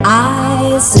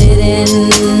sit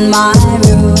in my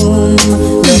room,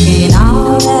 looking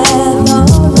out at the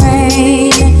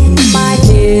rain. My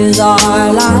tears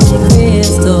are like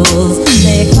crystals,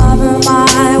 they cover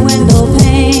my window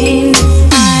pane.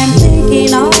 I'm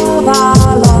thinking of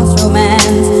our lost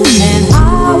romance and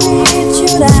how it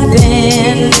should have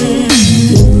been.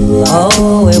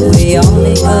 Oh, if we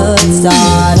only could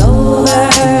start over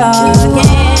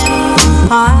again.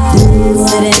 I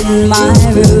sit in my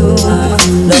room,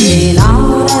 looking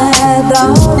out at the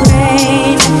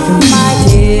rain. My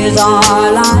tears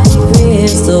are like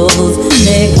crystals,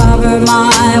 they cover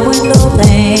my window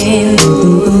pane.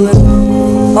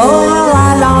 Oh, how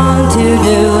I long to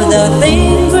do the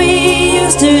things we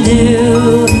used to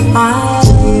do.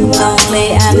 I'm lonely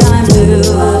and I'm blue,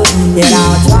 yet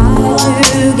I'll try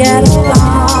to get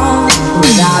along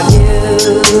without you.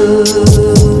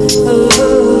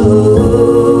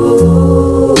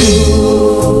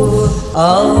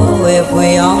 Oh, if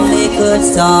we only could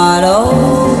start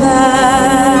over